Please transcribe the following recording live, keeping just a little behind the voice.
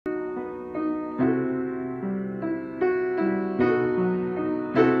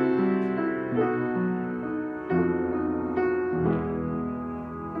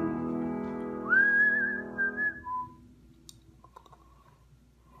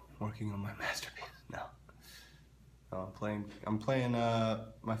Working on my masterpiece. No. No, I'm playing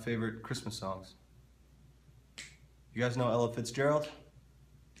my favorite Christmas songs. You guys know Ella Fitzgerald?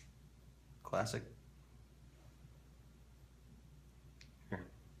 Classic. Here.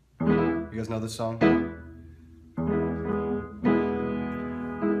 You guys know this song?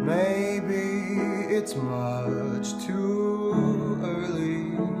 Maybe it's much too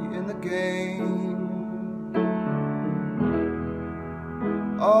early in the game.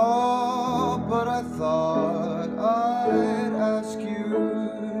 Oh, but I thought I'd ask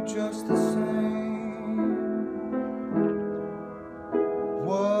you just the same.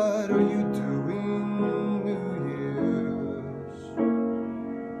 What are you doing New Year's?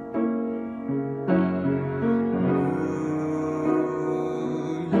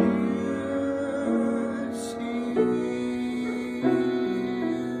 New Year's Eve.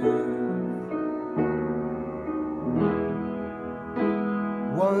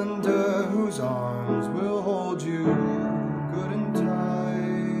 Wonder whose arms will hold you good and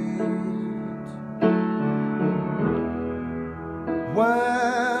tight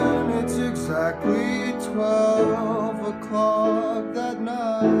when it's exactly 12 o'clock that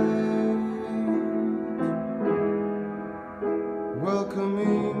night,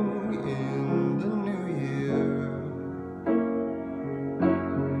 welcoming in the new year.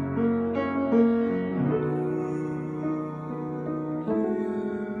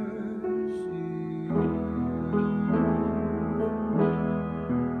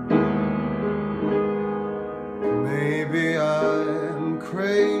 Maybe I'm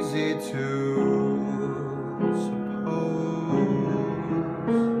crazy to suppose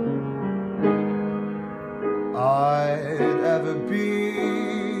I'd ever be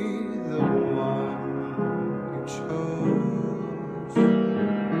the one you chose.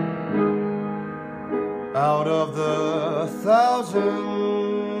 Out of the 1,000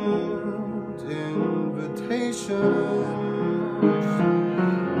 invitations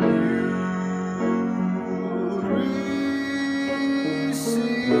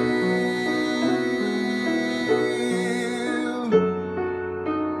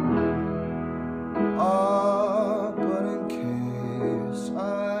but in case I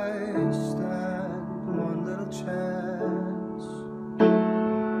stand one little chance,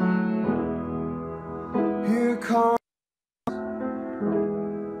 here comes.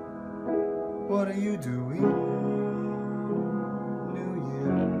 What are you doing New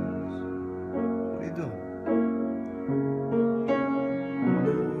Year's? What are you doing?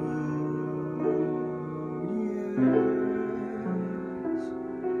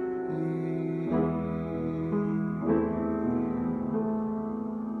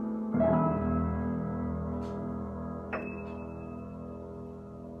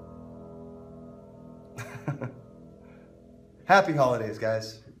 Happy holidays,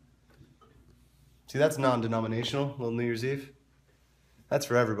 guys. See, that's non-denominational, little New Year's Eve. That's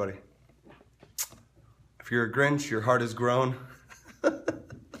for everybody. If you're a Grinch, your heart has grown. That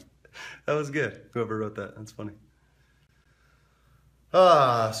was good, whoever wrote that. That's funny.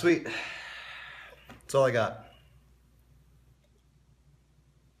 Ah, sweet. That's all I got.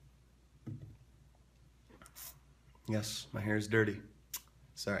 Yes, my hair is dirty.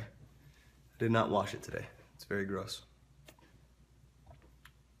 Sorry. I did not wash it today. It's very gross.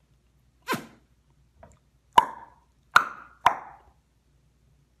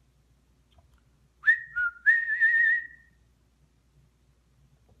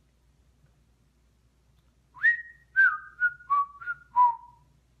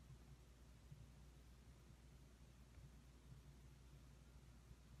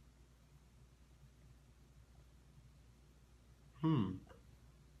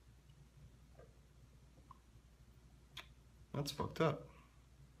 That's fucked up.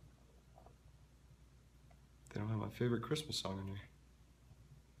 They don't have my favorite Christmas song in here.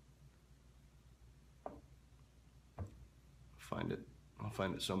 Find it. I'll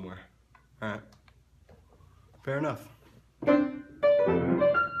find it somewhere. All right. Fair enough.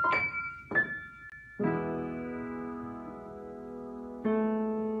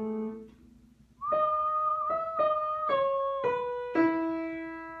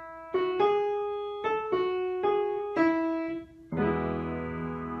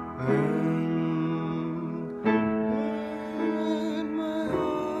 When my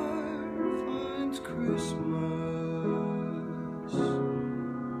heart finds Christmas,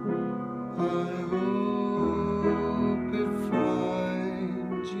 I hope it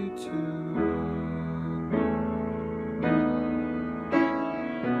finds you too.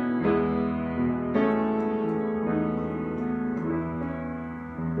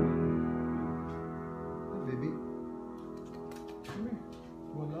 Hey, baby. Come here.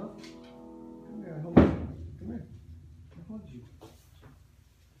 my love. Come here, I hold you. Come here. I hold you.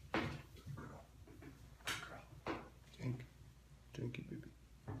 Girl. Dinky baby.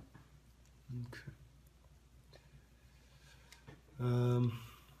 Okay.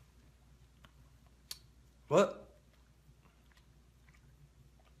 What?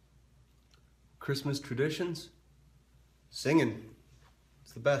 Christmas traditions? Singing.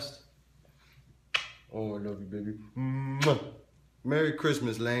 It's the best. Oh, I love you, baby. Mwah. Merry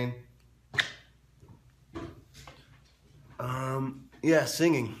Christmas, Lane. Yeah,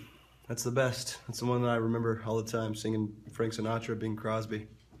 singing. That's the best. That's the one that I remember all the time, singing Frank Sinatra, Bing Crosby,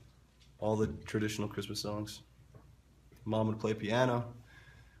 all the traditional Christmas songs. Mom would play piano.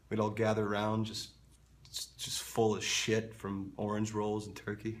 We'd all gather around, just full of shit from orange rolls and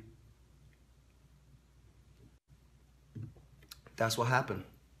turkey. That's what happened.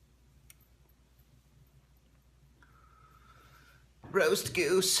 Roast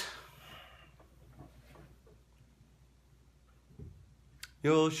goose.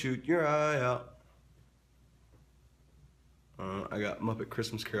 You'll shoot your eye out. I got Muppet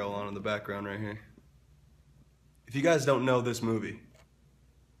Christmas Carol on in the background right here. If you guys don't know this movie,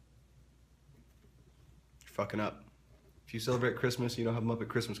 you're fucking up. If you celebrate Christmas, you don't have Muppet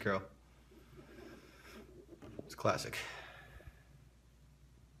Christmas Carol. It's a classic.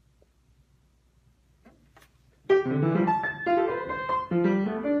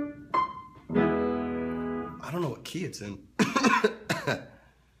 I don't know what key it's in.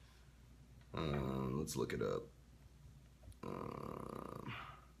 Let's look it up.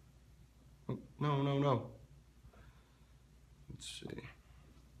 No. Let's see.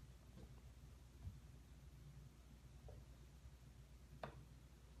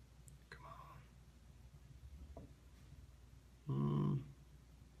 Come on.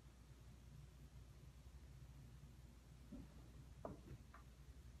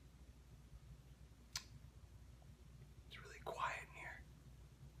 It's really quiet in here.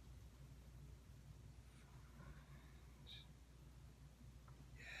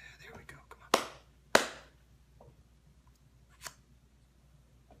 Yeah, there we go. Come on.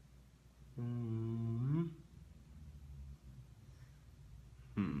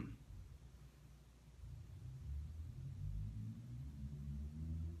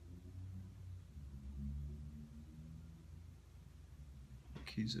 What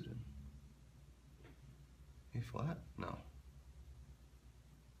key is it in? A flat? No.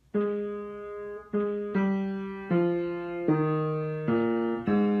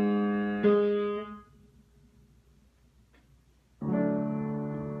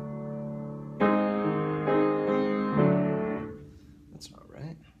 That's not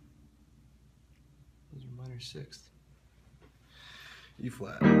right. Those are minor sixth. E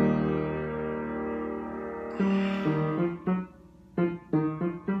flat.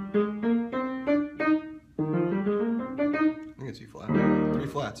 I think it's E flat. 3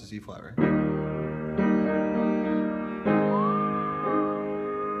 flats is E flat, right?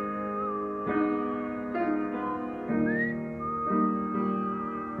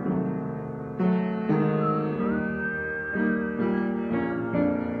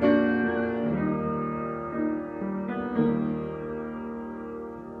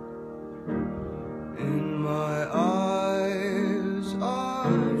 In my eyes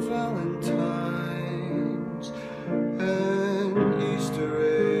are Valentine's and Easter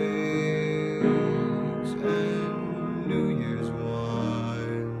eggs and New Year's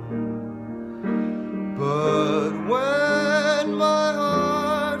wine. But when my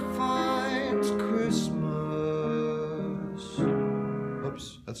heart finds Christmas,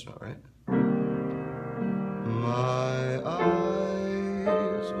 oops, that's not right. My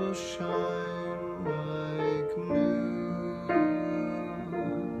eyes will shine like new.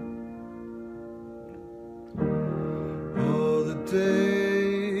 All the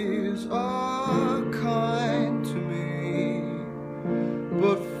days are kind to me,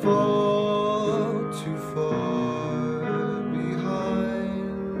 but fall too far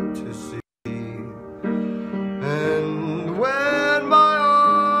behind to see. And when my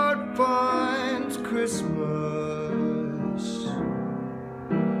heart finds Christmas,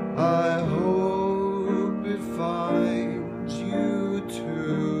 I hope it finds you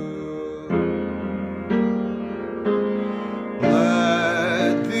too.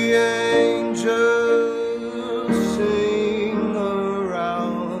 Let the angels sing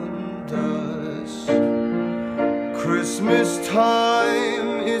around us. Christmas time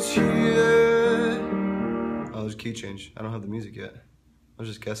is here. Oh, there's a key change. I don't have the music yet. I was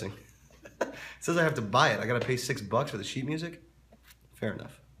just guessing. It says I have to buy it. I gotta pay $6 for the sheet music? Fair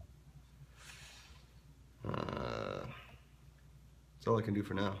enough. That's all I can do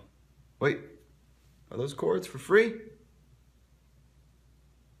for now. Wait, are those chords for free?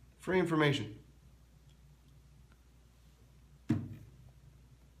 Free information.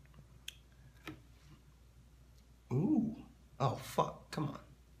 Ooh. Oh, fuck. Come on.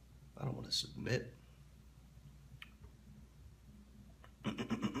 I don't want to submit.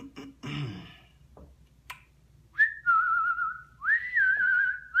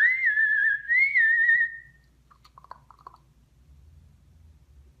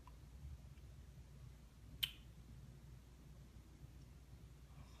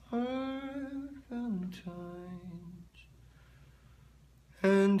 Valentine's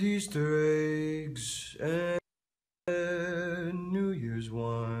and Easter eggs and New Year's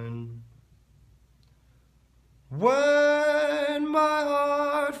wine. When my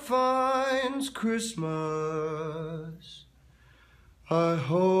heart finds Christmas, I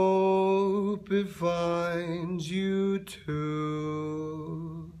hope it finds you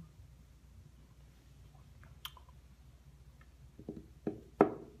too.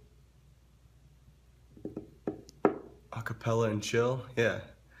 Acapella and chill? Yeah.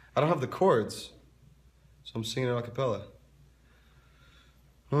 I don't have the chords, so I'm singing it acapella.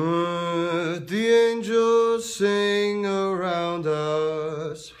 The angels sing around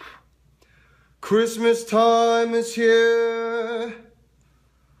us. Christmas time is here.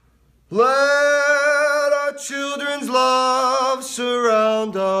 Let our children's love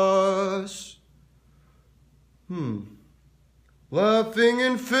surround us. Laughing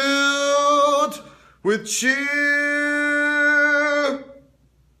and filled with cheer.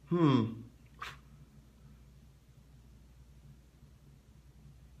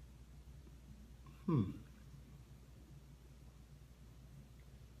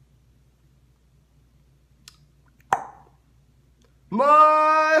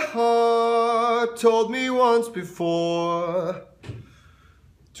 My heart told me once before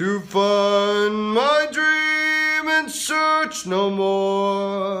to find my dream and search no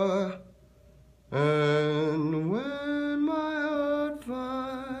more. And when my heart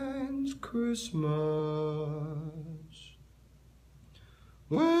finds Christmas,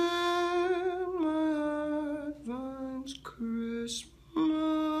 when my heart finds Christmas.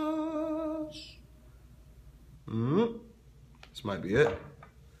 This might be it. I'm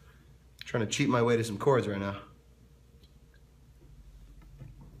trying to cheat my way to some chords right now.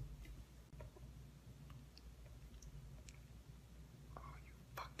 Oh, you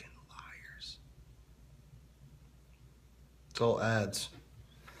fucking liars. It's all ads.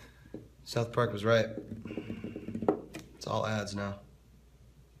 South Park was right. It's all ads now.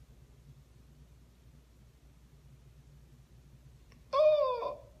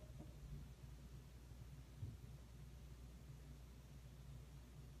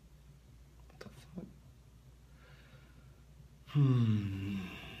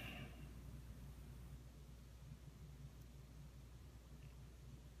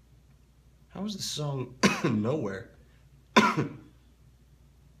 How was the song Nowhere? My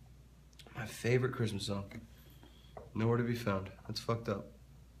favorite Christmas song. Nowhere to be found. That's fucked up.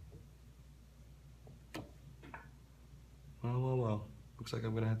 Well. Looks like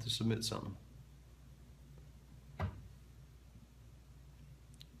I'm gonna have to submit something.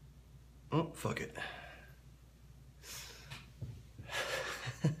 Oh, fuck it.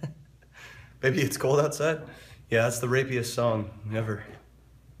 Baby, it's cold outside? Yeah, that's the rapiest song ever.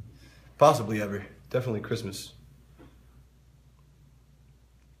 Possibly ever. Definitely Christmas.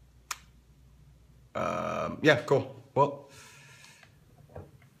 Yeah, cool. Well,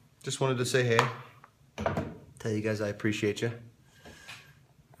 just wanted to say hey. Tell you guys I appreciate you.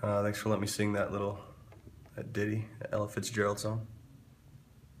 Thanks for letting me sing that ditty, that Ella Fitzgerald song.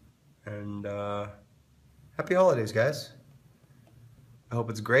 And happy holidays, guys. I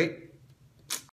hope it's great.